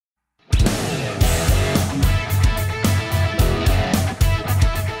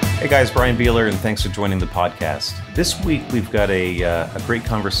Hey guys, Brian Beeler, and thanks for joining the podcast. This week we've got a great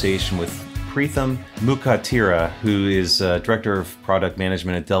conversation with Preetham Mukhatira, who is Director of Product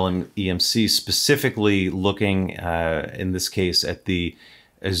Management at Dell EMC, specifically looking, in this case, at the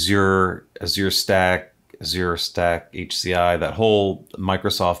Azure Stack HCI, that whole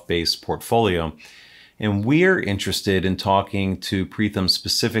Microsoft-based portfolio. And we're interested in talking to Preetham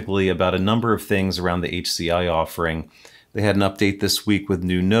specifically about a number of things around the HCI offering. They had an update this week with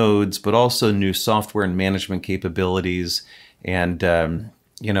new nodes, but also new software and management capabilities. And,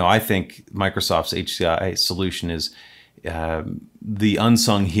 I think Microsoft's HCI solution is the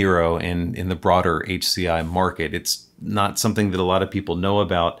unsung hero in the broader HCI market. It's not something that a lot of people know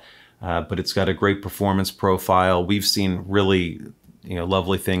about, but it's got a great performance profile. We've seen really,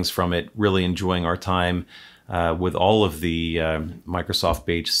 lovely things from it, really enjoying our time with all of the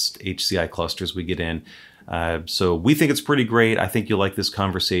Microsoft-based HCI clusters we get in. So we think it's pretty great. I think you'll like this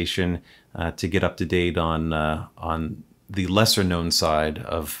conversation to get up to date on the lesser known side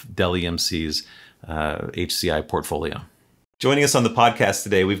of Dell EMC's HCI portfolio. Joining us on the podcast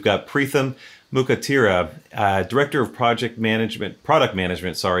today, we've got Preetham Mukhatira, Director of Product Management,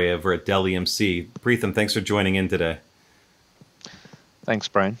 over at Dell EMC. Preetham, thanks for joining in today. Thanks,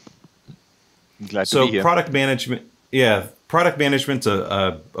 Brian. I'm glad to be here. So product management, product management's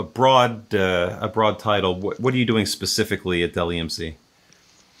a broad title. What are you doing specifically at Dell EMC?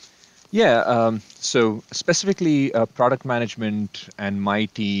 So specifically product management and my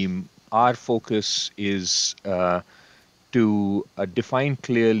team, our focus is to define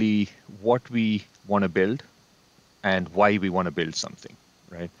clearly what we want to build and why we want to build something,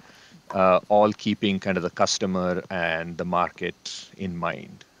 right? All keeping kind of the customer and the market in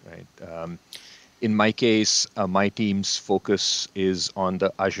mind, right? In my case, my team's focus is on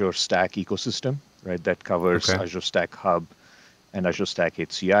the Azure Stack ecosystem, right? That covers Azure Stack Hub and Azure Stack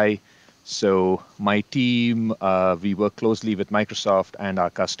HCI. So my team, we work closely with Microsoft and our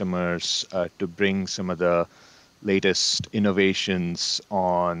customers to bring some of the latest innovations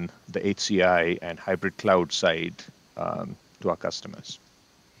on the HCI and hybrid cloud side to our customers.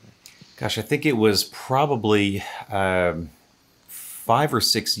 Gosh, I think it was probably 5 or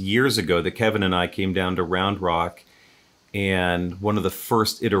 6 years ago that Kevin and I came down to Round Rock, and one of the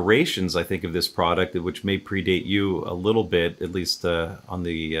first iterations, I think, of this product, which may predate you a little bit, at least on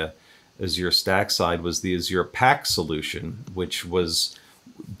the Azure Stack side, was the Azure Pack solution, which was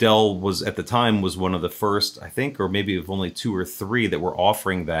Dell was at the time was one of the first, I think, or maybe of only 2 or 3 that were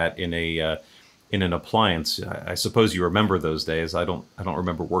offering that in an appliance. I suppose you remember those days. I don't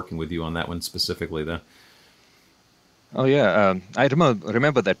remember working with you on that one specifically, though. Oh yeah, I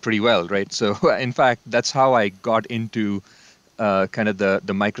remember that pretty well, right? So in fact, that's how I got into kind of the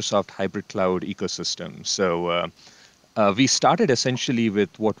Microsoft hybrid cloud ecosystem. So we started essentially with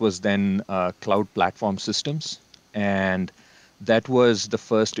what was then cloud platform systems, and that was the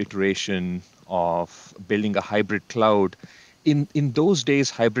first iteration of building a hybrid cloud. In those days,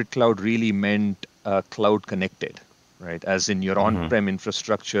 hybrid cloud really meant cloud connected, right? As in your on-prem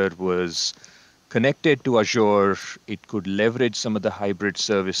infrastructure was connected to Azure. It could leverage some of the hybrid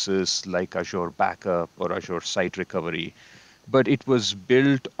services like Azure Backup or Azure Site Recovery, but it was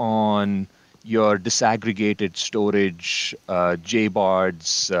built on your disaggregated storage,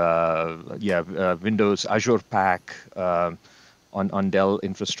 JBODs, Windows, Azure Pack on Dell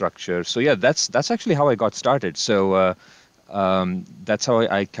infrastructure. So yeah, that's actually how I got started. So that's how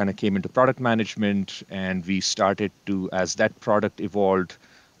I kind of came into product management, and we started to, as that product evolved,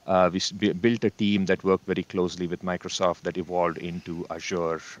 we built a team that worked very closely with Microsoft that evolved into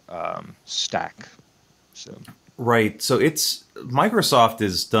Azure Stack. So right. So Microsoft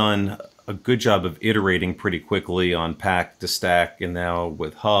has done a good job of iterating pretty quickly on Pack to Stack, and now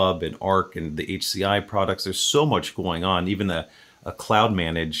with Hub and Arc and the HCI products, there's so much going on. Even a cloud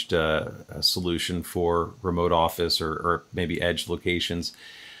managed solution for remote office or maybe edge locations.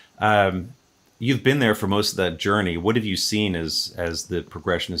 You've been there for most of that journey. What have you seen as the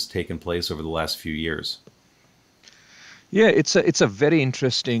progression has taken place over the last few years? Yeah, it's a very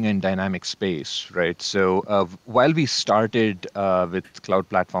interesting and dynamic space, right? So while we started with cloud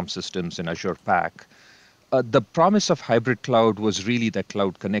platform systems in Azure Pack, the promise of hybrid cloud was really that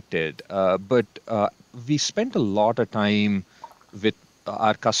cloud connected. But we spent a lot of time with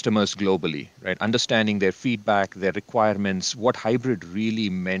our customers globally, right? Understanding their feedback, their requirements, what hybrid really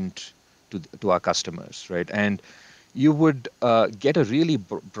meant to our customers, right? And you would get a really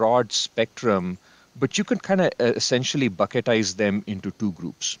broad spectrum, but you could kind of essentially bucketize them into 2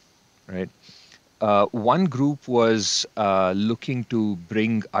 groups, right? One group was looking to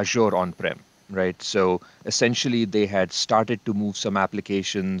bring Azure on-prem, right? So essentially, they had started to move some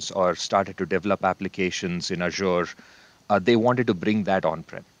applications or started to develop applications in Azure. They wanted to bring that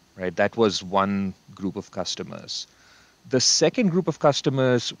on-prem, right? That was one group of customers. The second group of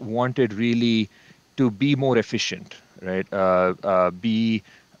customers wanted really to be more efficient, right? Be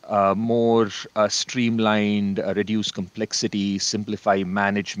more streamlined, reduce complexity, simplify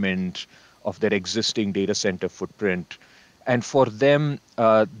management of their existing data center footprint. And for them,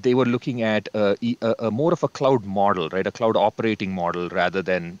 they were looking at a more of a cloud model, right? A cloud operating model rather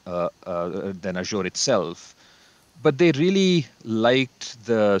than Azure itself. But they really liked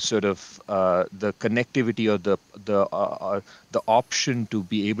the sort of the connectivity or the option to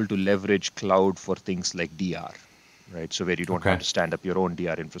be able to leverage cloud for things like DR, right? So where you don't have Okay. to stand up your own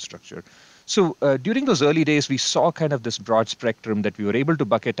DR infrastructure. So during those early days, we saw kind of this broad spectrum that we were able to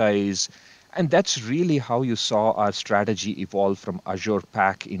bucketize, and that's really how you saw our strategy evolve from Azure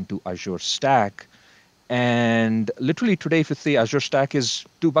Pack into Azure Stack. And literally today, if you say Azure Stack is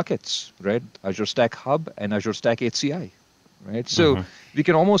two buckets, right? Azure Stack Hub and Azure Stack HCI, right? So Hmm. we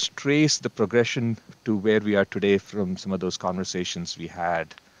can almost trace the progression to where we are today from some of those conversations we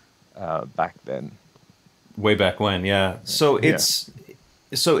had back then. Way back when, yeah. So Yeah.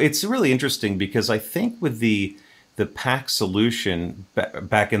 it's really interesting because I think with the pack solution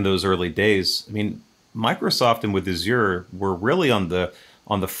back in those early days, I mean, Microsoft and with Azure were really on the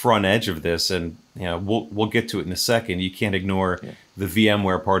front edge of this, and we'll get to it in a second. You can't ignore Yeah. the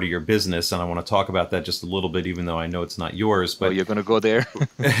VMware part of your business, and I want to talk about that just a little bit, even though I know it's not yours. Oh, But you're going to go there?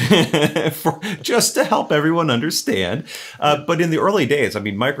 just to help everyone understand. Yeah. But in the early days, I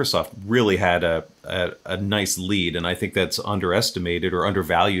mean, Microsoft really had a nice lead, and I think that's underestimated or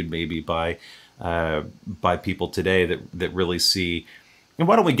undervalued maybe by people today that really see. And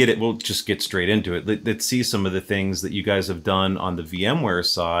why don't we get it? We'll just get straight into it. Let's see some of the things that you guys have done on the VMware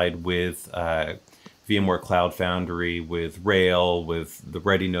side with VMware Cloud Foundry, with Rail, with the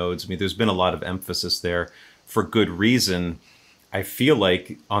Ready nodes. I mean, there's been a lot of emphasis there for good reason. I feel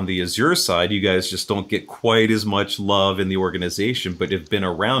like on the Azure side, you guys just don't get quite as much love in the organization, but have been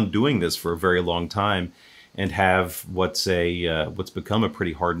around doing this for a very long time and have what's become a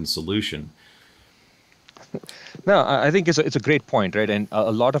pretty hardened solution. No, I think it's a great point, right? And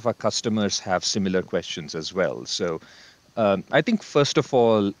a lot of our customers have similar questions as well. So I think first of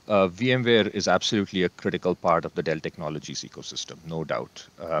all, VMware is absolutely a critical part of the Dell Technologies ecosystem, no doubt.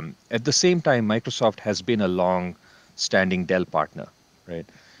 At the same time, Microsoft has been a long-standing Dell partner, right?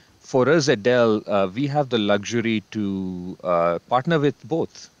 For us at Dell, we have the luxury to partner with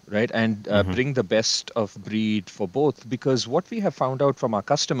both, right? And Hmm. bring the best of breed for both, because what we have found out from our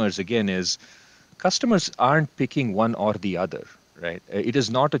customers again is customers aren't picking one or the other, right? It is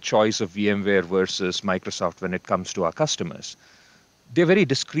not a choice of VMware versus Microsoft when it comes to our customers. They're very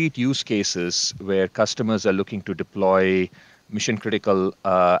discrete use cases where customers are looking to deploy mission critical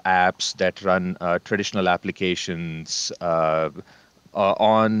apps that run traditional applications on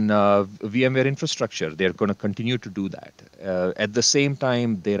VMware infrastructure. They're going to continue to do that. At the same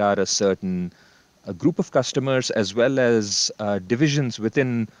time, there are a group of customers as well as divisions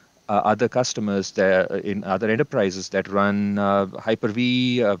within other customers that, in other enterprises that run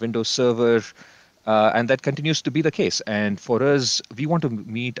Hyper-V, Windows Server, and that continues to be the case. And for us, we want to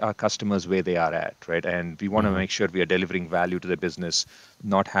meet our customers where they are at, right? And we want to Hmm. make sure we are delivering value to the business,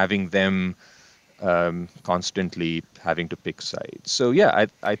 not having them constantly having to pick sides. So yeah,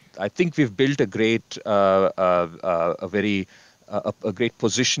 I think we've built a great, a great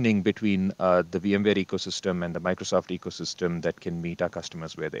positioning between the VMware ecosystem and the Microsoft ecosystem that can meet our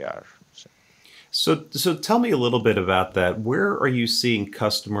customers where they are. So. So tell me a little bit about that. Where are you seeing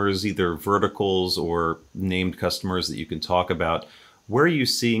customers, either verticals or named customers that you can talk about? Where are you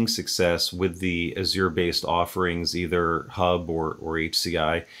seeing success with the Azure-based offerings, either Hub or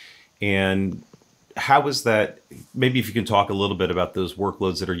HCI? And how is that? Maybe if you can talk a little bit about those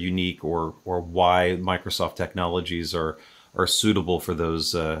workloads that are unique, or why Microsoft technologies are suitable for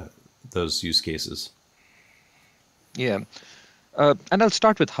those use cases. Yeah, and I'll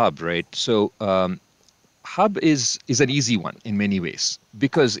start with Hub, right? So Hub is an easy one in many ways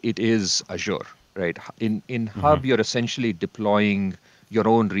because it is Azure, right? In Hmm. Hub, you're essentially deploying your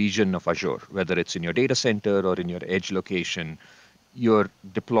own region of Azure, whether it's in your data center or in your edge location. You're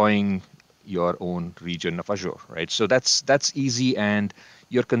deploying your own region of Azure, right? So that's easy, and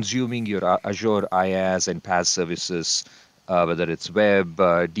you're consuming your Azure IaaS and PaaS services, whether it's web,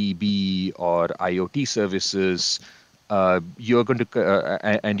 DB, or IoT services. You're going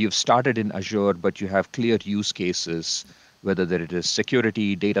to, and you've started in Azure, but you have clear use cases, whether that it is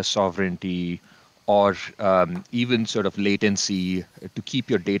security, data sovereignty, or even sort of latency to keep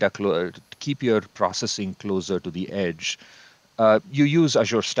your data keep your processing closer to the edge, you use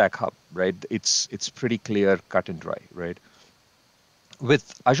Azure Stack Hub, right? It's pretty clear, cut and dry, right?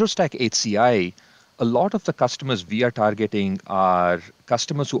 With Azure Stack HCI, a lot of the customers we are targeting are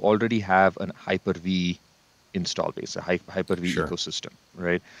customers who already have an Hyper-V install base, a Hyper-V Sure. ecosystem,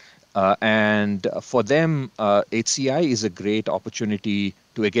 right? And for them, HCI is a great opportunity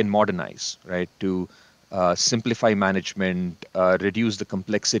to again modernize, right? To simplify management, reduce the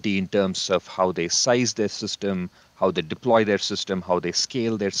complexity in terms of how they size their system, how they deploy their system, how they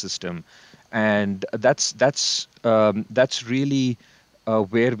scale their system, and that's really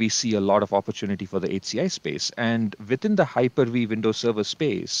where we see a lot of opportunity for the HCI space. And within the Hyper-V Windows Server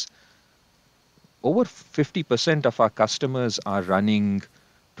space, over 50% of our customers are running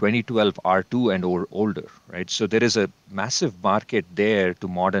 2012 R2 and or older, right? So there is a massive market there to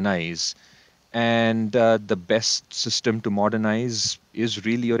modernize, and the best system to modernize is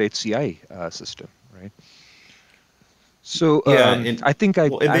really your HCI system, right? So Yeah, and I think I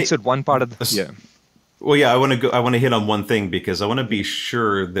well, and they answered one part of yeah. well, yeah, I want to go. I want to hit on one thing because I want to be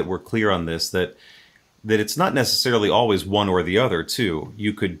sure that we're clear on this. That it's not necessarily always one or the other too.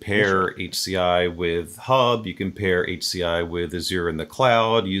 You could That's pair right. HCI with Hub. You can pair HCI with Azure in the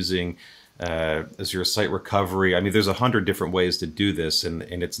cloud using Azure Site Recovery. I mean, there's 100 different ways to do this, and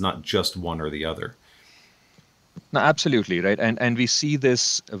it's not just one or the other. No, absolutely right, and we see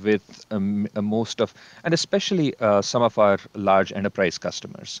this with most of, and especially some of our large enterprise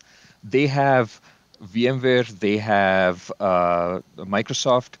customers. They have VMware, they have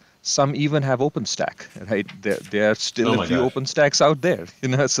Microsoft. Some even have OpenStack, right? There are still Oh a my few gosh. OpenStacks out there,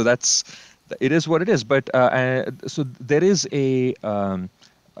 So that's it is what it is. But so there is there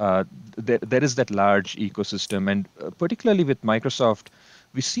is that large ecosystem, and particularly with Microsoft,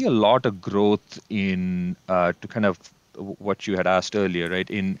 we see a lot of growth in to kind of what you had asked earlier,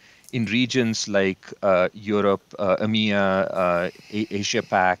 right? In regions like Europe, EMEA, Asia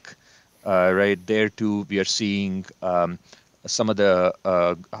Pac, right? There too, we are seeing some of the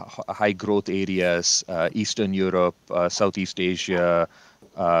high growth areas, Eastern Europe, Southeast Asia,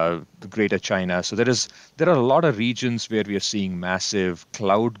 the Greater China. So there are a lot of regions where we are seeing massive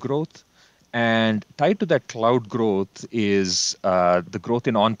cloud growth. And tied to that cloud growth is the growth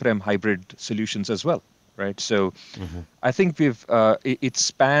in on-prem hybrid solutions as well, right? So Hmm. I think it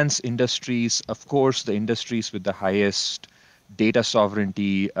spans industries. Of course, the industries with the highest data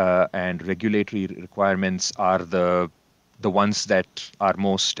sovereignty and regulatory requirements are the ones that are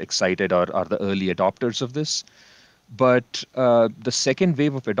most excited or are the early adopters of this. But the second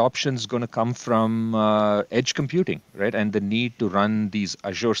wave of adoption is going to come from edge computing, right? And the need to run these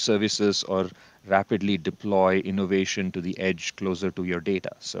Azure services or rapidly deploy innovation to the edge closer to your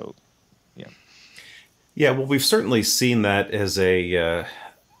data. So, yeah. Yeah, well, we've certainly seen that as a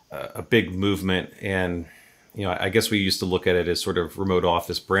big movement, and I guess we used to look at it as sort of remote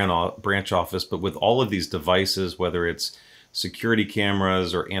office, branch office, but with all of these devices, whether it's security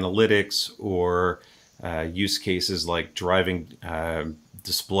cameras or analytics or use cases like driving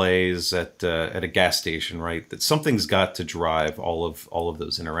displays at a gas station, right? That something's got to drive all of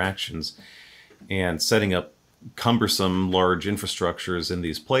those interactions, and setting up cumbersome large infrastructures in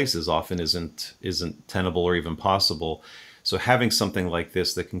these places often isn't tenable or even possible. So having something like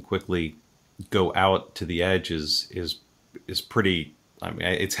this that can quickly go out to the edge is pretty. I mean,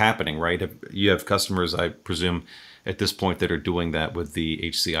 it's happening, right? You have customers, I presume, at this point that are doing that with the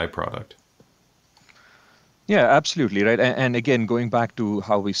HCI product. Yeah, absolutely, right. And again, going back to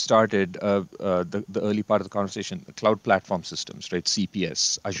how we started the early part of the conversation, cloud platform systems, right?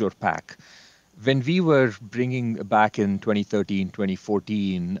 CPS, Azure Pack. When we were bringing back in 2013,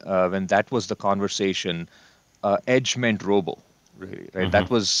 2014, when that was the conversation, edge meant robo, really, right? That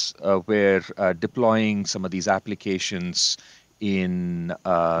Hmm. was where deploying some of these applications in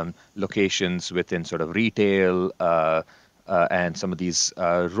locations within sort of retail and some of these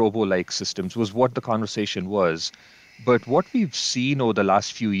robo-like systems was what the conversation was. But what we've seen over the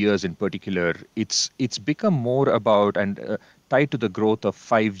last few years in particular, it's become more about and tied to the growth of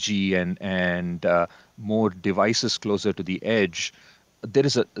 5G and more devices closer to the edge. There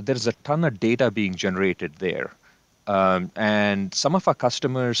is a ton of data being generated there, and some of our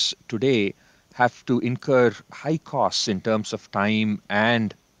customers today have to incur high costs in terms of time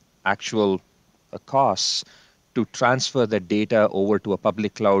and actual costs to transfer the data over to a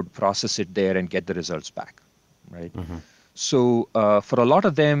public cloud, process it there, and get the results back, right? Hmm. So for a lot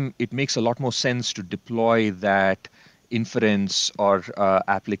of them, it makes a lot more sense to deploy that inference or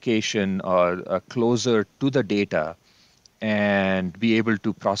application or closer to the data and be able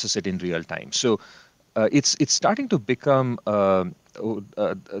to process it in real time. So it's starting to become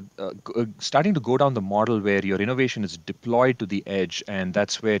starting to go down the model where your innovation is deployed to the edge, and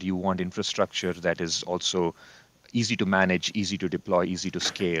that's where you want infrastructure that is also easy to manage, easy to deploy, easy to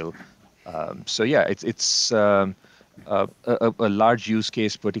scale. So yeah, a large use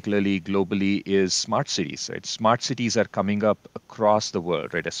case, particularly globally, is smart cities. Right? Smart cities are coming up across the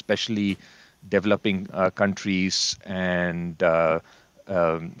world, right? Especially developing countries and are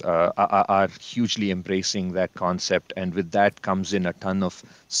hugely embracing that concept. And with that comes in a ton of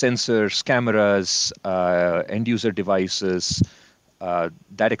sensors, cameras, end user devices.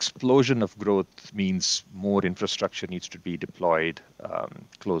 That explosion of growth means more infrastructure needs to be deployed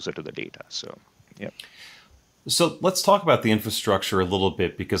closer to the data. So, yeah. So let's talk about the infrastructure a little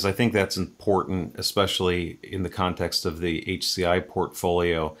bit, because I think that's important, especially in the context of the HCI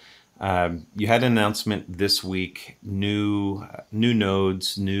portfolio. You had an announcement this week: new nodes,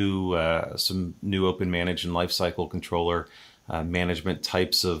 some new Open Manage and Lifecycle Controller management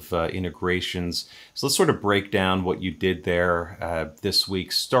types of integrations. So let's sort of break down what you did there this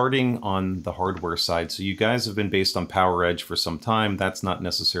week, starting on the hardware side. So you guys have been based on PowerEdge for some time. That's not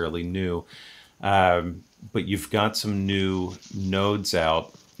necessarily new. But you've got some new nodes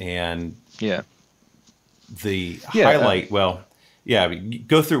out, and Yeah. the Yeah. highlight, well, yeah,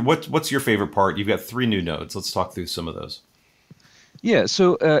 go through what's your favorite part. You've got 3 new nodes. Let's talk through some of those. Yeah,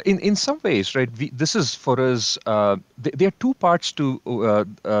 so in some ways, right, this is for us, there are two parts to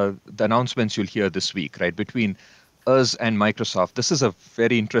the announcements you'll hear this week, right, between us and Microsoft. This is a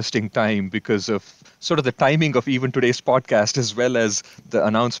very interesting time because of sort of the timing of even today's podcast as well as the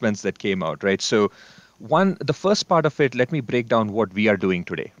announcements that came out, right? So the first part of it, let me break down what we are doing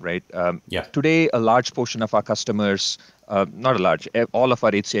today, right? Yeah. Today, a large portion of our customers, not a large, all of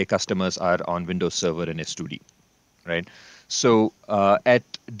our HCI customers are on Windows Server and S2D, right? So at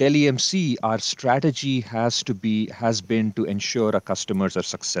Dell EMC, our strategy has been to ensure our customers are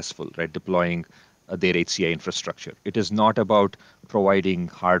successful, right, deploying their HCI infrastructure. It is not about providing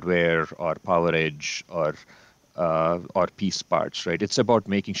hardware or PowerEdge or piece parts, right? It's about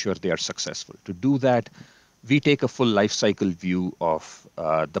making sure they are successful. To do that, we take a full life cycle view of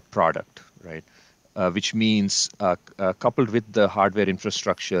the product, right? Which means coupled with the hardware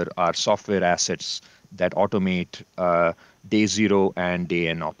infrastructure are software assets that automate day zero and day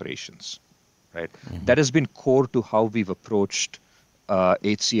n operations, right? Mm-hmm. That has been core to how we've approached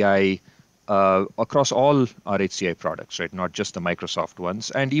HCI across all our HCI products, right? Not just the Microsoft ones,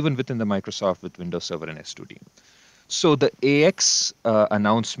 and even within the Microsoft with Windows Server and S2D. So the AX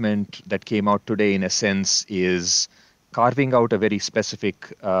announcement that came out today, in a sense, is carving out a very specific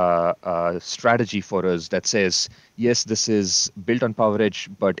strategy for us that says, yes, this is built on PowerEdge,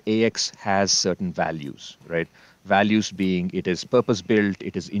 but AX has certain values, right? Values being it is purpose-built,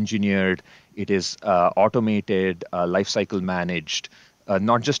 it is engineered, it is automated, lifecycle managed,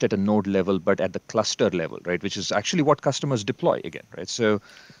 not just at a node level, but at the cluster level, right? Which is actually what customers deploy again, right? So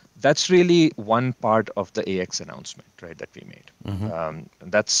that's really one part of the AX announcement, right, that we made. Mm-hmm.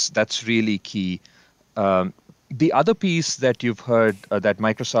 That's really key. The other piece that you've heard that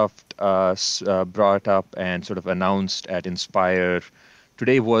Microsoft brought up and sort of announced at Inspire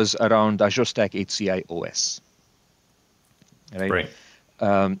today was around Azure Stack HCI OS. Right.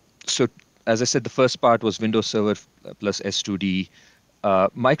 So as I said, the first part was Windows Server plus S2D.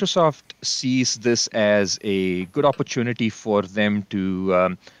 Microsoft sees this as a good opportunity for them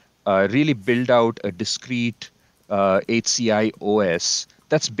to really build out a discrete HCI OS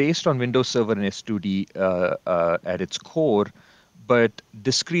that's based on Windows Server and S2D at its core, but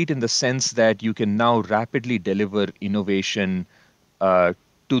discrete in the sense that you can now rapidly deliver innovation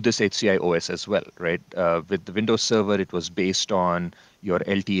to this HCI OS as well, right? With the Windows Server, it was based on your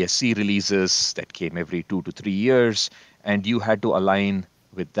LTSC releases that came every 2 to 3 years, and you had to align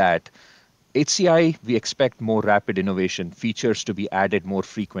with that. HCI, we expect more rapid innovation, features to be added more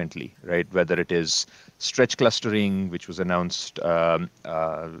frequently, right? Whether it is stretch clustering, which was announced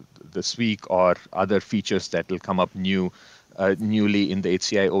this week, or other features that will come up newly in the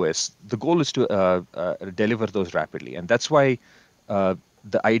HCI OS. The goal is to deliver those rapidly, and that's why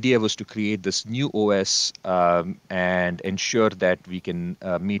the idea was to create this new OS and ensure that we can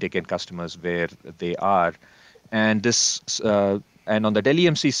meet again customers where they are. And this, and on the Dell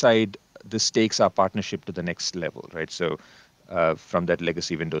EMC side, this takes our partnership to the next level, right? So from that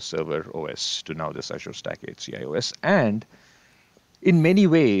legacy Windows Server OS to now this Azure Stack HCI OS. And in many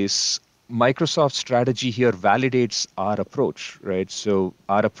ways, Microsoft's strategy here validates our approach, right? So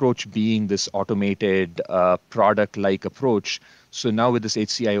our approach being this automated product-like approach. So now with this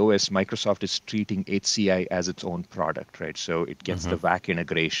HCI OS, Microsoft is treating HCI as its own product, right? So it gets the VAC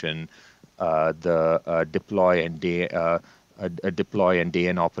integration, the deploy and deploy and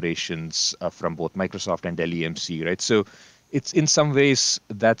day-in operations from both Microsoft and Dell EMC, right? So it's in some ways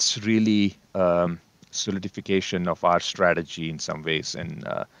that's really solidification of our strategy in some ways, and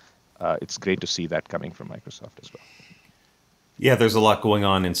it's great to see that coming from Microsoft as well. Yeah, there's a lot going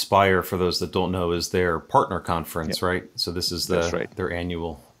on. Inspire, for those that don't know, is their partner conference, right? So this is their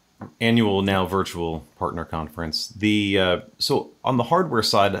annual now virtual partner conference. So on the hardware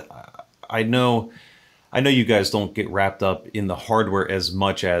side, I know you guys don't get wrapped up in the hardware as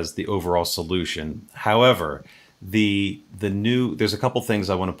much as the overall solution. However, there's a couple things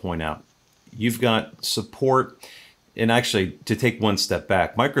I want to point out. You've got support, and actually, to take one step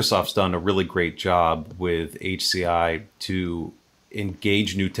back, Microsoft's done a really great job with HCI to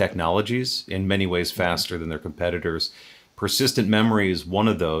engage new technologies in many ways faster than their competitors. Persistent memory is one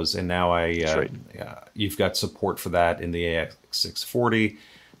of those, and now you've got support for that in the AX640,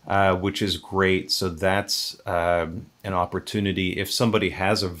 which is great. So that's an opportunity if somebody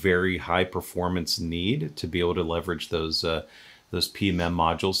has a very high performance need to be able to leverage those PMM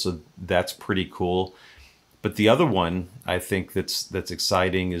modules. So that's pretty cool. But the other one I think that's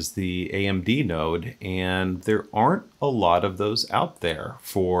exciting is the AMD node, and there aren't a lot of those out there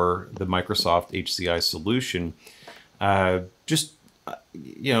for the Microsoft HCI solution. I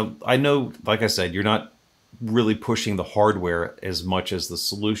know, like I said, you're not really pushing the hardware as much as the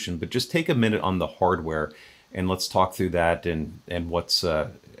solution, but just take a minute on the hardware and let's talk through that and what's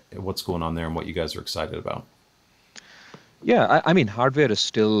going on there and what you guys are excited about. Yeah, I mean, hardware is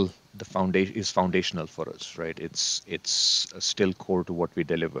still foundational for us, right? It's still core to what we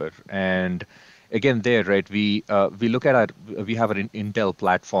deliver. And again, right, we look at we have our Intel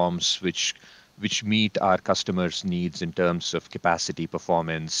platforms which meet our customers' needs in terms of capacity,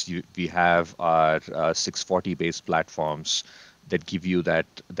 performance. We have our 640 based platforms that give you that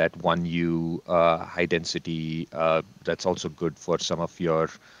 1U high density. That's also good for some of your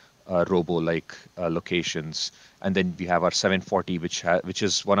robo-like locations. And then we have our 740, which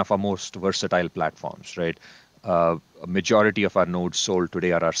is one of our most versatile platforms, right? A majority of our nodes sold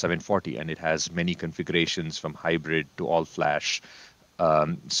today are our 740, and it has many configurations from hybrid to all flash.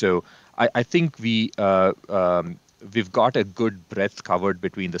 So I think we've got a good breadth covered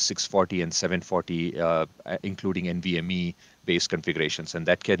between the 640 and 740, including NVMe based configurations, and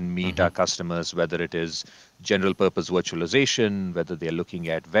that can meet our customers, whether it is general purpose virtualization, whether they're looking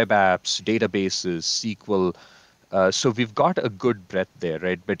at web apps, databases, SQL. So we've got a good breadth there,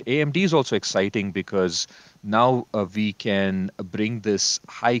 right? But AMD is also exciting because now we can bring this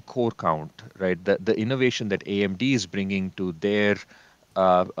high core count, right? The innovation that AMD is bringing to their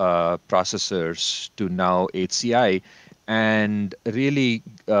processors to now HCI, and really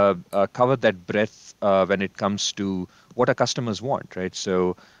cover that breadth when it comes to what our customers want, right?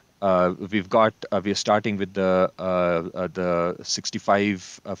 So we're starting with the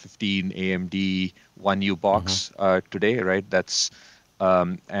 6515 AMD 1U box today, right? That's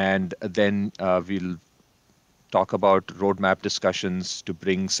and then we'll talk about roadmap discussions to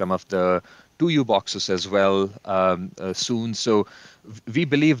bring some of the 2U boxes as well soon. So we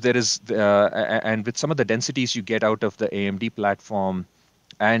believe there is, and with some of the densities you get out of the AMD platform,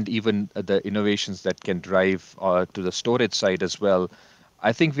 and even the innovations that can drive to the storage side as well,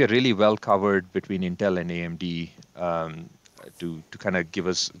 I think we're really well covered between Intel and AMD to kind of give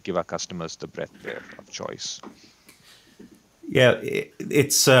our customers the breadth there of choice. Yeah,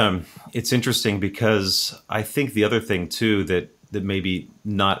 it's interesting because I think the other thing too that maybe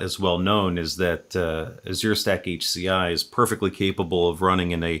not as well known is that Azure Stack HCI is perfectly capable of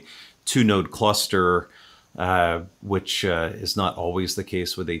running in a 2-node cluster, which is not always the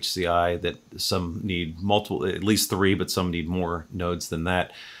case with HCI, that some need multiple, at least 3, but some need more nodes than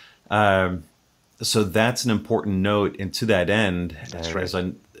that. So that's an important note. And to that end,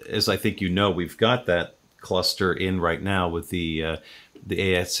 as I think you know, we've got that cluster in right now with the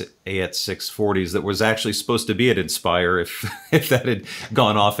AX640s that was actually supposed to be at Inspire. If that had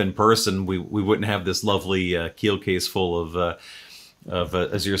gone off in person, we wouldn't have this lovely keel case full of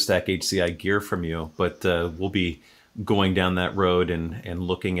Azure Stack HCI gear from you. But we'll be going down that road and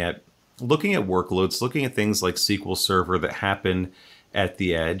looking at workloads, looking at things like SQL Server that happen at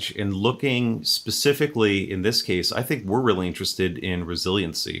the edge, and looking specifically in this case, I think we're really interested in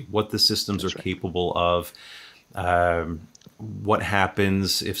resiliency, what the systems are capable of, what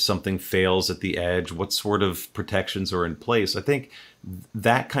happens if something fails at the edge, what sort of protections are in place. I think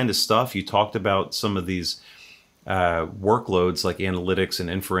that kind of stuff, you talked about some of these workloads like analytics and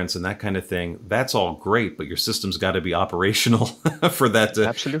inference and that kind of thing, that's all great, but your system's got to be operational for that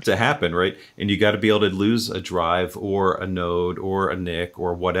to happen, right? And you got to be able to lose a drive or a node or a NIC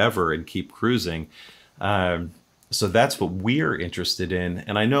or whatever and keep cruising. So that's what we're interested in.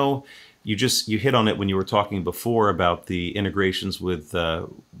 And I know you hit on it when you were talking before about the integrations with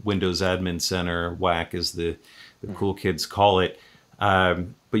Windows Admin Center, WAC as the cool kids call it.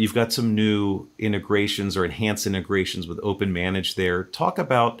 But you've got some new integrations or enhanced integrations with Open Manage there. Talk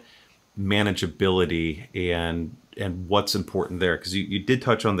about manageability and what's important there, because you did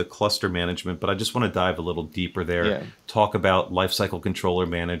touch on the cluster management, but I just want to dive a little deeper there. Yeah. Talk about Lifecycle Controller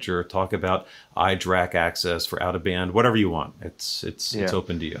Manager, talk about iDRAC access for out of band, whatever you want. It's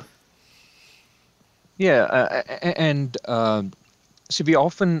open to you. Yeah, and so we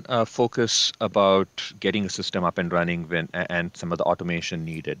often focus about getting a system up and running and some of the automation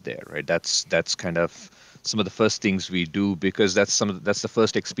needed there, right? That's kind of some of the first things we do, because that's the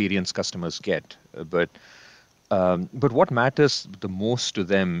first experience customers get. But what matters the most to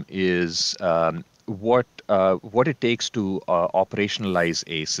them is what it takes to operationalize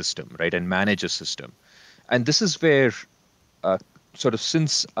a system, right, and manage a system. And this is where sort of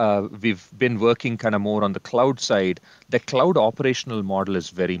since we've been working kind of more on the cloud side, the cloud operational model is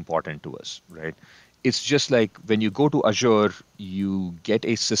very important to us, right? It's just like when you go to Azure, you get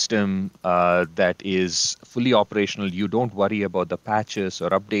a system that is fully operational. You don't worry about the patches or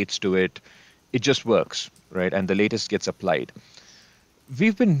updates to it. It just works, right? And the latest gets applied.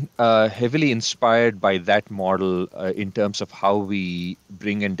 We've been heavily inspired by that model in terms of how we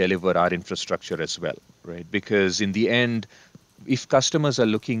bring and deliver our infrastructure as well, right? Because in the end, if customers are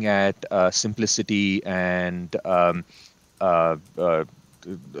looking at simplicity and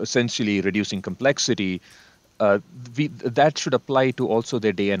essentially reducing complexity, that should apply to also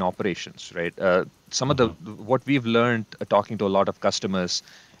their day-end operations, right? Some of what we've learned talking to a lot of customers,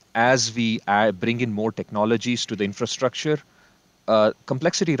 as we bring in more technologies to the infrastructure,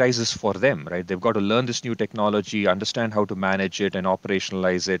 complexity rises for them, right? They've got to learn this new technology, understand how to manage it and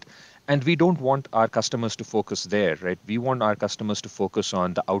operationalize it. And we don't want our customers to focus there, right? We want our customers to focus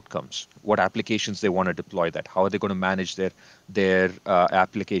on the outcomes, what applications they want to deploy that, how are they going to manage their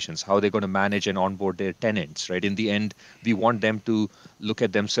applications, how are they going to manage and onboard their tenants, right? In the end, we want them to look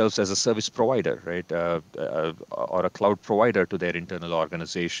at themselves as a service provider, right? Or a cloud provider to their internal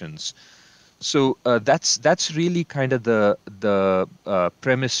organizations. So that's really kind of the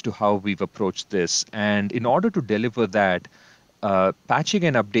premise to how we've approached this. And in order to deliver that, patching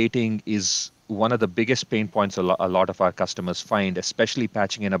and updating is one of the biggest pain points a lot of our customers find, especially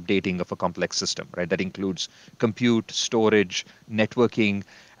patching and updating of a complex system, right? That includes compute, storage, networking.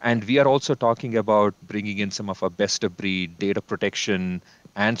 And we are also talking about bringing in some of our best of breed data protection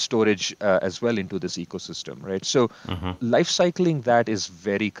and storage as well into this ecosystem, right? So life cycling that is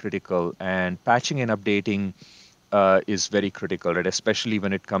very critical, and patching and updating is very critical, right? Especially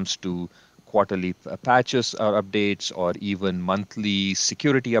when it comes to quarterly patches or updates, or even monthly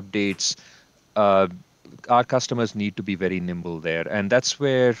security updates. Our customers need to be very nimble there. And that's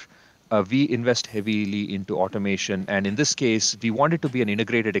where we invest heavily into automation. And in this case, we want it to be an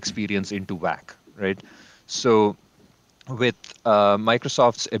integrated experience into WAC, right? So with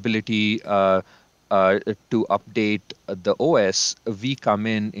Microsoft's ability to update the OS, we come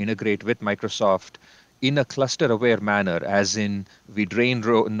in, integrate with Microsoft in a cluster-aware manner, as in we drain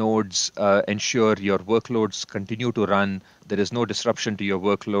nodes, ensure your workloads continue to run, there is no disruption to your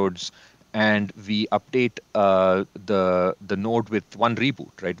workloads, and we update the node with one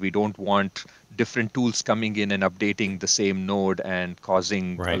reboot, right? We don't want different tools coming in and updating the same node and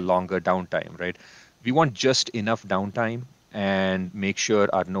causing a longer downtime, right? We want just enough downtime and make sure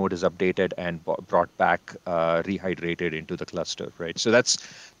our node is updated and brought back rehydrated into the cluster, right? So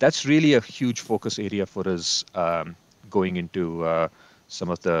that's really a huge focus area for us going into some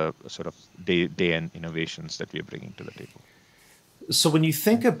of the sort of day-end innovations that we're bringing to the table. So when you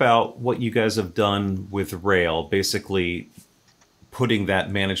think about what you guys have done with Rail, basically putting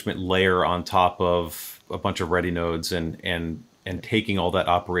that management layer on top of a bunch of ready nodes and taking all that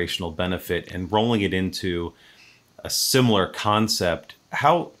operational benefit and rolling it into a similar concept,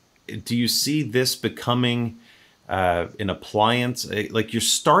 how do you see this becoming an appliance? Like, you're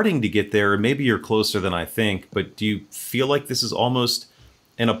starting to get there, maybe you're closer than I think, but do you feel like this is almost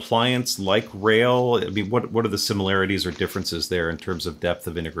an appliance like Rail? I mean, what are the similarities or differences there in terms of depth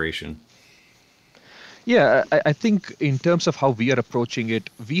of integration? Yeah, I think in terms of how we are approaching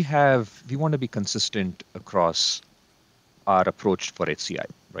it, we want to be consistent across our approach for HCI,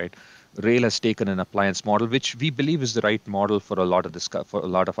 right? Rail has taken an appliance model, which we believe is the right model for a lot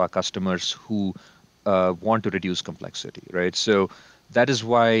of our customers who want to reduce complexity, right? So that is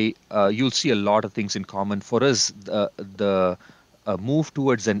why you'll see a lot of things in common. For us, the move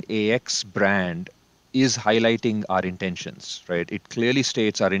towards an AX brand is highlighting our intentions, right? It clearly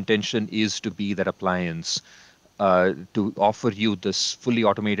states our intention is to be that appliance to offer you this fully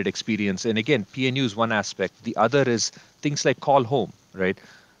automated experience. And again, PNU is one aspect. The other is things like call home, right?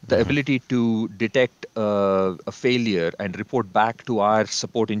 The ability to detect a failure and report back to our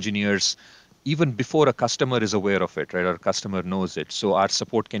support engineers even before a customer is aware of it, right? Or a customer knows it. So our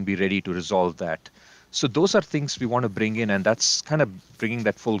support can be ready to resolve that. So those are things we want to bring in, and that's kind of bringing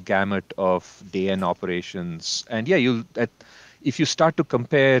that full gamut of day-end operations. And yeah, if you start to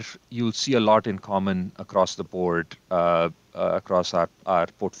compare, you'll see a lot in common across the board, across our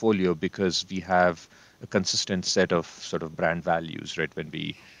portfolio, because we have a consistent set of sort of brand values, right, when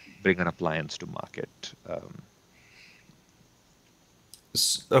we bring an appliance to market.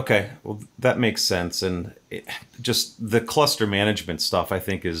 Okay, well, that makes sense. And just the cluster management stuff, I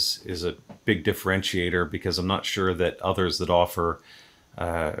think, is a big differentiator, because I'm not sure that others that offer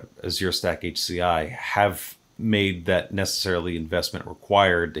Azure Stack HCI have made that necessarily investment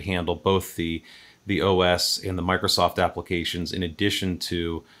required to handle both the OS and the Microsoft applications, in addition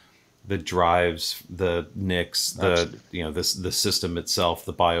to the drives, the NICs, the system itself,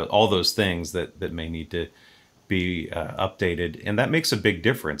 the BIOS, all those things that may need to be updated. And that makes a big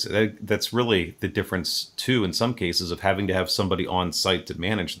difference. That's really the difference too, in some cases, of having to have somebody on site to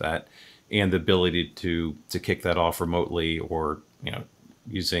manage that, and the ability to kick that off remotely, or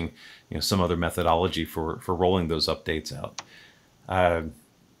using some other methodology for rolling those updates out.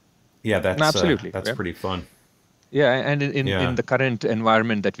 Yeah, that's pretty fun. Yeah, and in the current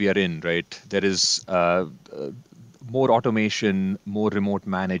environment that we are in, right, there is more automation, more remote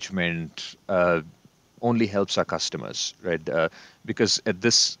management, only helps our customers, right? Because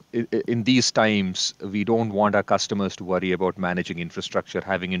in these times, we don't want our customers to worry about managing infrastructure,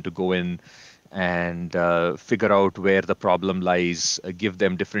 having to go in and figure out where the problem lies, give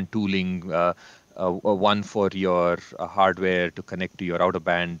them different tooling, one for your hardware to connect to your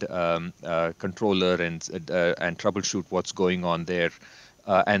out-of-band controller and troubleshoot what's going on there,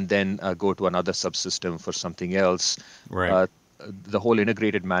 and then go to another subsystem for something else. Right. The whole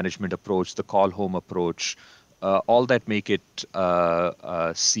integrated management approach, the call home approach, all that make it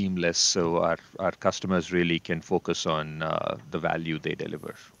seamless, so our customers really can focus on the value they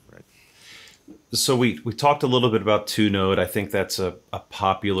deliver. Right. So we talked a little bit about 2-node. I think that's a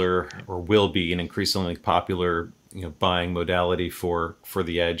popular, or will be an increasingly popular buying modality for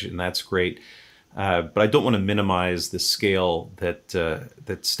the edge, and that's great. But I don't want to minimize the scale that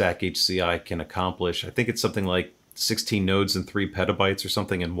Stack HCI can accomplish. I think it's something like 16 nodes and 3 petabytes or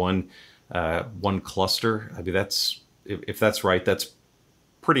something in one cluster. I mean, if that's right, that's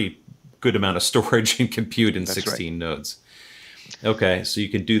pretty good amount of storage and compute in 16 nodes. Okay, so you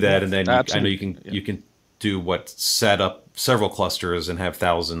can do that, and then I know you can do set up several clusters and have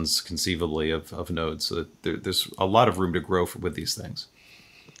thousands conceivably of nodes. So there's a lot of room to grow with these things.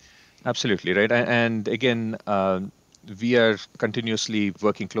 Absolutely, right. And again, we are continuously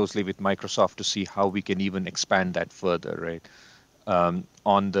working closely with Microsoft to see how we can even expand that further, right?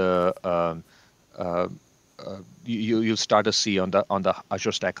 On the you'll start to see on the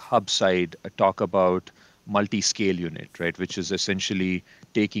Azure Stack Hub side talk about multi-scale unit, right? Which is essentially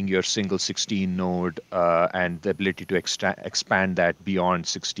taking your single 16 node and the ability to expand that beyond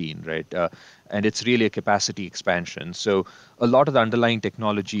 16, right? And it's really a capacity expansion. So a lot of the underlying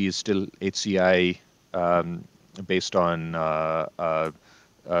technology is still HCI, based on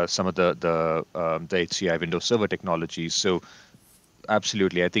some of the HCI Windows Server technologies. So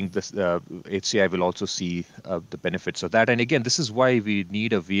absolutely, I think this HCI will also see the benefits of that. And again, this is why we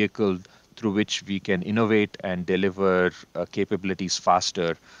need a vehicle through which we can innovate and deliver capabilities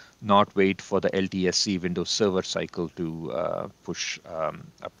faster, not wait for the LTSC Windows Server cycle to push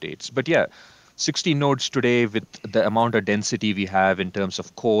updates. But yeah, 16 nodes today, with the amount of density we have in terms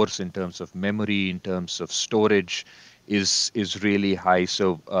of cores, in terms of memory, in terms of storage, is really high.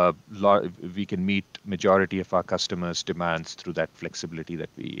 So we can meet majority of our customers' demands through that flexibility that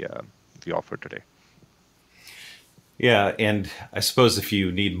we offer today. Yeah, and I suppose if you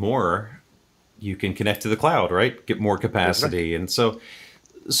need more, you can connect to the cloud, right? Get more capacity. Right. And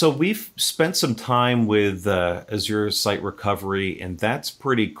so we've spent some time with Azure Site Recovery, and that's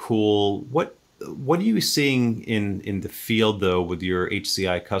pretty cool. What are you seeing in the field, though, with your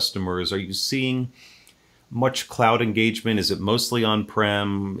HCI customers? Are you seeing much cloud engagement? Is it mostly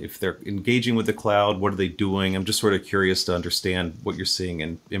on-prem? If they're engaging with the cloud, what are they doing? I'm just sort of curious to understand what you're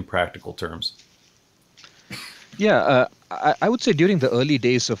seeing in practical terms. Yeah, I would say during the early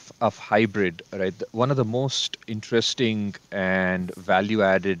days of hybrid, right, one of the most interesting and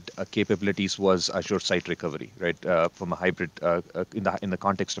value-added capabilities was Azure Site Recovery, right, from a hybrid in the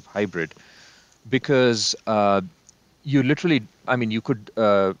context of hybrid, because you literally, I mean, you could,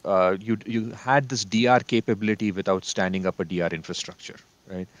 you had this DR capability without standing up a DR infrastructure,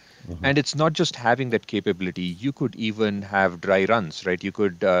 right? Hmm. And it's not just having that capability. You could even have dry runs, right? You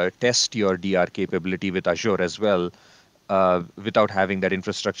could test your DR capability with Azure as well, without having that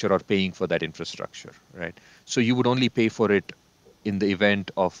infrastructure or paying for that infrastructure, right? So you would only pay for it in the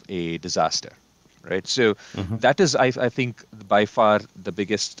event of a disaster, right? So Hmm. that is, I think, by far the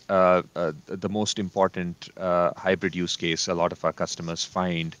biggest, the most important hybrid use case a lot of our customers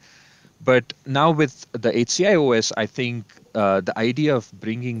find. But now with the HCI OS, I think the idea of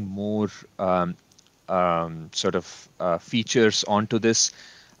bringing more sort of features onto this,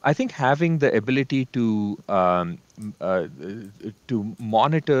 I think having the ability to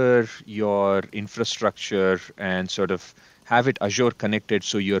monitor your infrastructure and sort of have it Azure connected,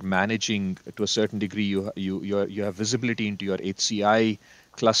 so you're managing to a certain degree. You have visibility into your HCI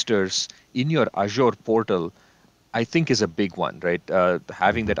clusters in your Azure portal. I think is a big one, right?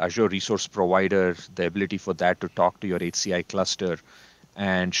 Having Hmm. that Azure resource provider, the ability for that to talk to your HCI cluster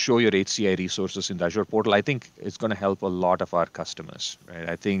and show your HCI resources in the Azure portal, I think it's going to help a lot of our customers, right?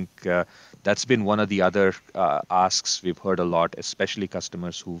 I think that's been one of the other asks we've heard a lot, especially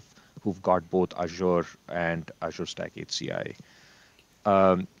customers who've got both Azure and Azure Stack HCI.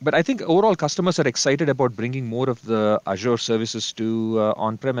 But I think overall customers are excited about bringing more of the Azure services to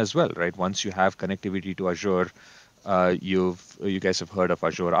on-prem as well, right? Once you have connectivity to Azure, you guys have heard of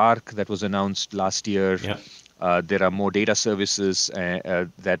Azure Arc that was announced last year. Yeah. There are more data services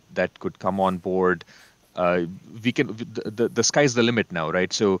that could come on board. We can the sky's the limit now,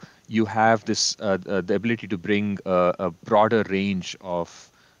 right? So you have this the ability to bring a broader range of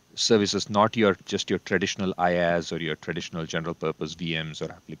services, not just your traditional IaaS or your traditional general purpose VMs or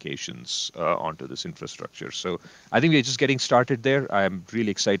applications onto this infrastructure. So I think we're just getting started there. I'm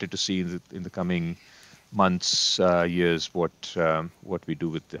really excited to see in the coming months, years, what we do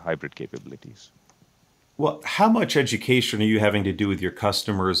with the hybrid capabilities. Well, how much education are you having to do with your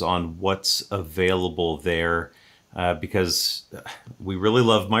customers on what's available there? Because we really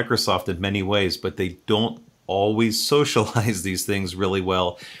love Microsoft in many ways, but they don't always socialize these things really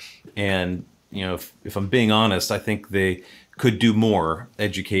well. And, if I'm being honest, I think they could do more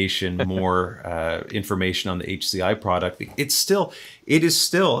education, more information on the HCI product. It is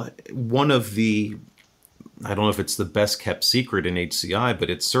still one of the, I don't know if it's the best kept secret in HCI, but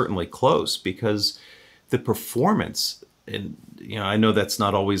it's certainly close because the performance, and I know that's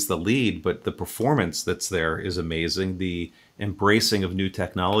not always the lead, but the performance that's there is amazing. The embracing of new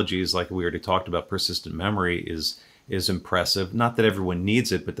technologies, like we already talked about, persistent memory is impressive. Not that everyone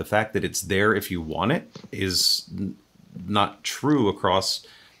needs it, but the fact that it's there if you want it is not true across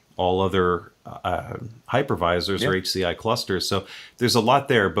all other hypervisors or Yeah. HCI clusters. So there's a lot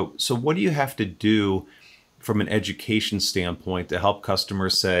there. But so what do you have to do from an education standpoint to help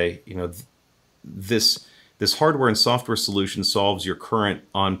customers say, this this hardware and software solution solves your current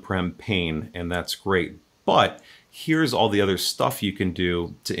on-prem pain, and that's great. But here's all the other stuff you can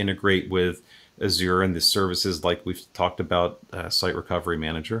do to integrate with Azure and the services like we've talked about, Site Recovery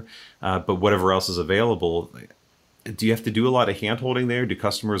Manager, but whatever else is available. Do you have to do a lot of hand-holding there? Do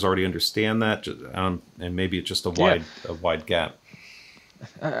customers already understand that? And maybe it's just a Yeah. wide gap.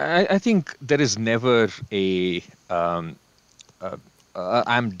 I think there is never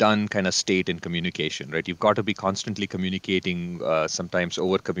I'm done kind of state in communication, right? You've got to be constantly communicating. Sometimes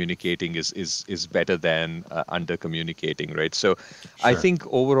over communicating is better than under communicating, right? So I Sure. think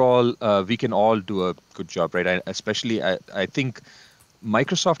overall we can all do a good job, right? I think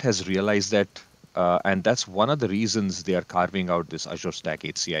Microsoft has realized that, and that's one of the reasons they are carving out this Azure Stack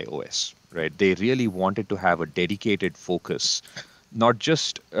HCI OS, right? They really wanted to have a dedicated focus, not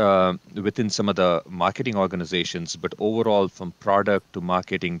just within some of the marketing organizations, but overall from product to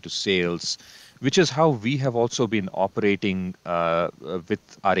marketing to sales, which is how we have also been operating with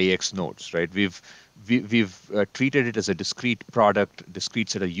our AX nodes, right? We've treated it as a discrete product, discrete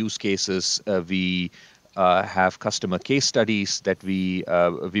set of use cases. We have customer case studies that we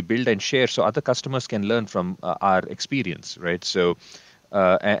build and share, so other customers can learn from our experience, right? So,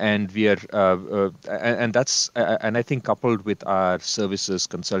 and we are, and that's, and I think coupled with our services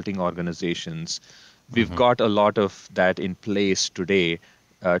consulting organizations, we've Hmm. got a lot of that in place today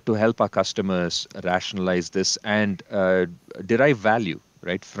to help our customers rationalize this and derive value,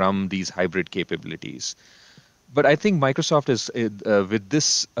 right, from these hybrid capabilities. But I think Microsoft is, with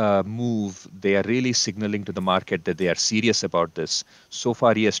this move, they are really signaling to the market that they are serious about this. So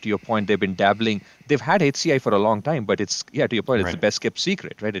far, yes, to your point, they've been dabbling. They've had HCI for a long time, but it's, yeah, to your point, it's the best kept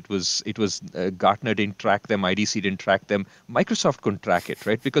secret, right? It was Gartner didn't track them, IDC didn't track them, Microsoft couldn't track it,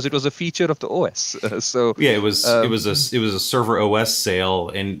 right? Because it was a feature of the OS. So yeah, it was a server OS sale,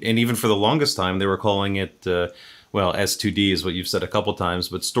 and even for the longest time, they were calling it well, S2D is what you've said a couple times,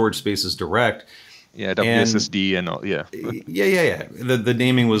 but storage spaces direct. Yeah, WSSD and all. Yeah. Yeah. The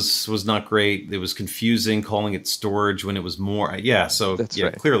naming was not great. It was confusing calling it storage when it was more. Yeah. So That's yeah,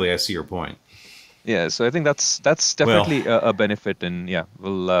 right. clearly I see your point. Yeah. So I think that's definitely a benefit, and yeah,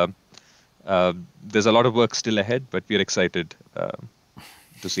 there's a lot of work still ahead, but we're excited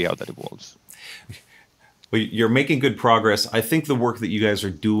to see how that evolves. Well, you're making good progress. I think the work that you guys are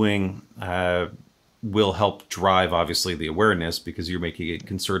doing will help drive, obviously, the awareness because you're making a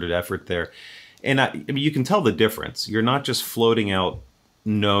concerted effort there. And I mean, you can tell the difference. You're not just floating out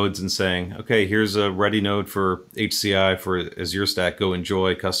nodes and saying, okay, here's a ready node for HCI, for Azure Stack, go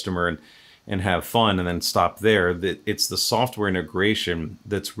enjoy, customer, and have fun, and then stop there. It's the software integration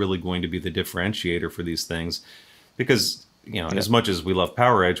that's really going to be the differentiator for these things. Because, as much as we love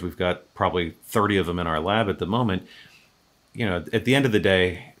PowerEdge, we've got probably 30 of them in our lab at the moment. At the end of the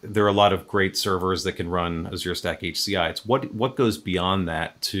day, there are a lot of great servers that can run Azure Stack HCI. It's what goes beyond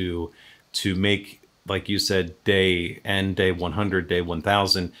that to make, like you said, day 100, day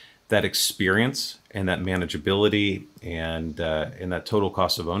 1000, that experience and that manageability and that total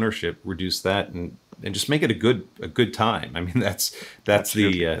cost of ownership, reduce that and just make it a good time. I mean, that's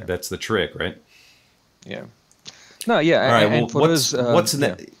the trick, right? Yeah. No, yeah. All right. And well, what's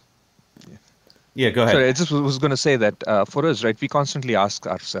next? Yeah, go ahead. Sorry, I just was going to say that for us, right, we constantly ask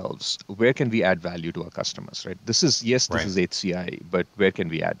ourselves, where can we add value to our customers, right? This is HCI, but where can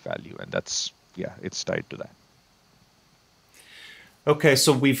we add value? And that's, it's tied to that. Okay,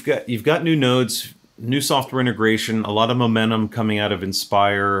 so you've got new nodes, new software integration, a lot of momentum coming out of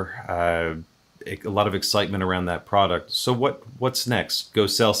Inspire, a lot of excitement around that product. So what's next? Go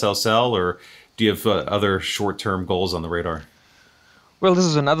sell, or do you have other short-term goals on the radar? Well, this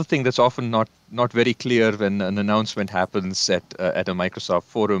is another thing that's often not very clear when an announcement happens at a Microsoft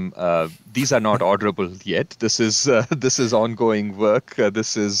forum. These are not orderable yet. This is ongoing work.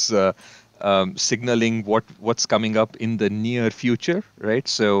 This is signaling what's coming up in the near future, right?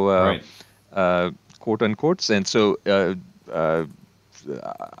 So, quote unquote. And so,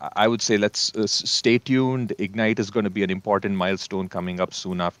 I would say let's stay tuned. Ignite is going to be an important milestone coming up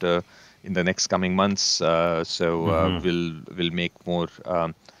soon after. In the next coming months, we'll make more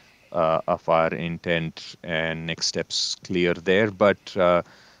of our intent and next steps clear there. But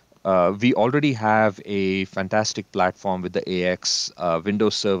we already have a fantastic platform with the AX,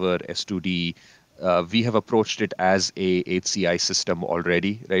 Windows Server, S2D. We have approached it as a HCI system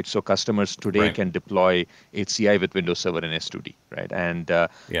already, right? So customers today can deploy HCI with Windows Server and S2D, right? And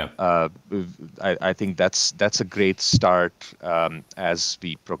I think that's a great start as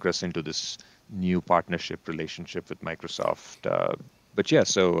we progress into this new partnership relationship with Microsoft. But yeah,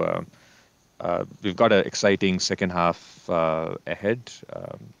 so we've got an exciting second half ahead.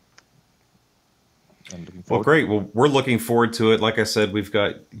 Well, great. Well, we're looking forward to it. Like I said, we've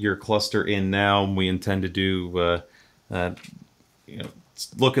got your cluster in now, and we intend to do,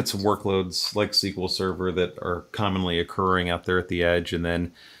 look at some workloads like SQL Server that are commonly occurring out there at the edge, and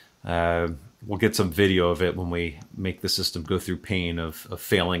then we'll get some video of it when we make the system go through pain of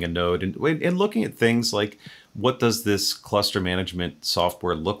failing a node, and looking at things like, what does this cluster management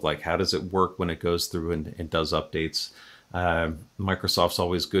software look like? How does it work when it goes through and does updates? Microsoft's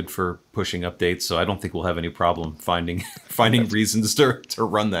always good for pushing updates, so I don't think we'll have any problem finding reasons to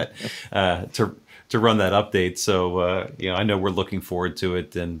run that to run that update. So I know we're looking forward to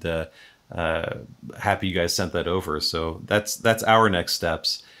it, and happy you guys sent that over. So that's our next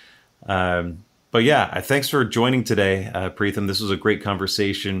steps. But yeah, thanks for joining today, Preetham. This was a great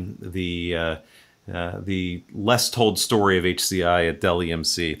conversation. The less told story of HCI at Dell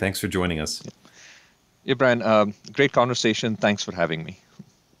EMC. Thanks for joining us. Yeah, Brian, great conversation. Thanks for having me.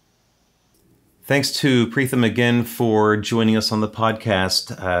 Thanks to Preetham again for joining us on the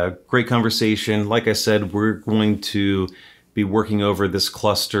podcast. Great conversation. Like I said, we're going to be working over this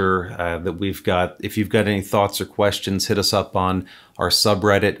cluster that we've got. If you've got any thoughts or questions, hit us up on our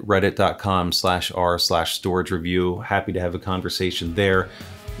subreddit, reddit.com/r/StorageReview. Happy to have a conversation there,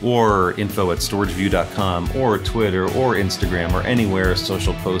 or info@storagereview.com, or Twitter, or Instagram, or anywhere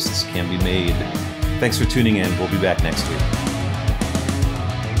social posts can be made. Thanks for tuning in. We'll be back next week.